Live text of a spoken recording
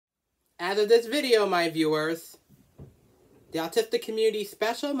As of this video, my viewers, the Autistic Community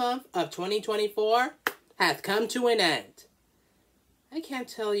Special Month of 2024 has come to an end. I can't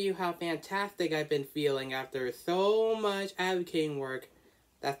tell you how fantastic I've been feeling after so much advocating work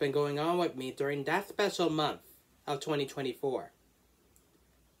that's been going on with me during that special month of 2024.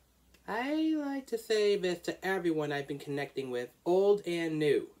 I like to say this to everyone I've been connecting with, old and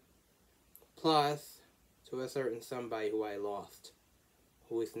new. Plus, to a certain somebody who I lost,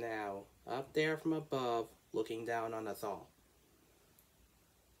 who is now up there from above looking down on us all.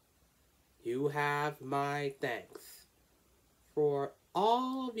 You have my thanks for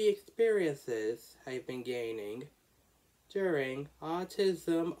all the experiences I've been gaining during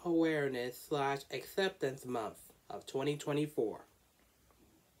Autism Awareness / Acceptance Month of 2024.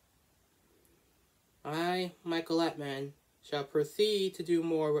 I, Michael Lettman, shall proceed to do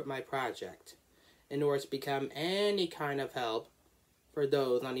more with my project in order to become any kind of help for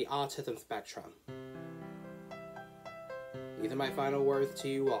those on the autism spectrum. These are my final words to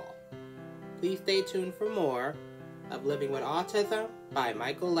you all. Please stay tuned for more of Living with Autism by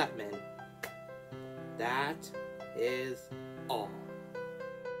Michael Lettman. That is all.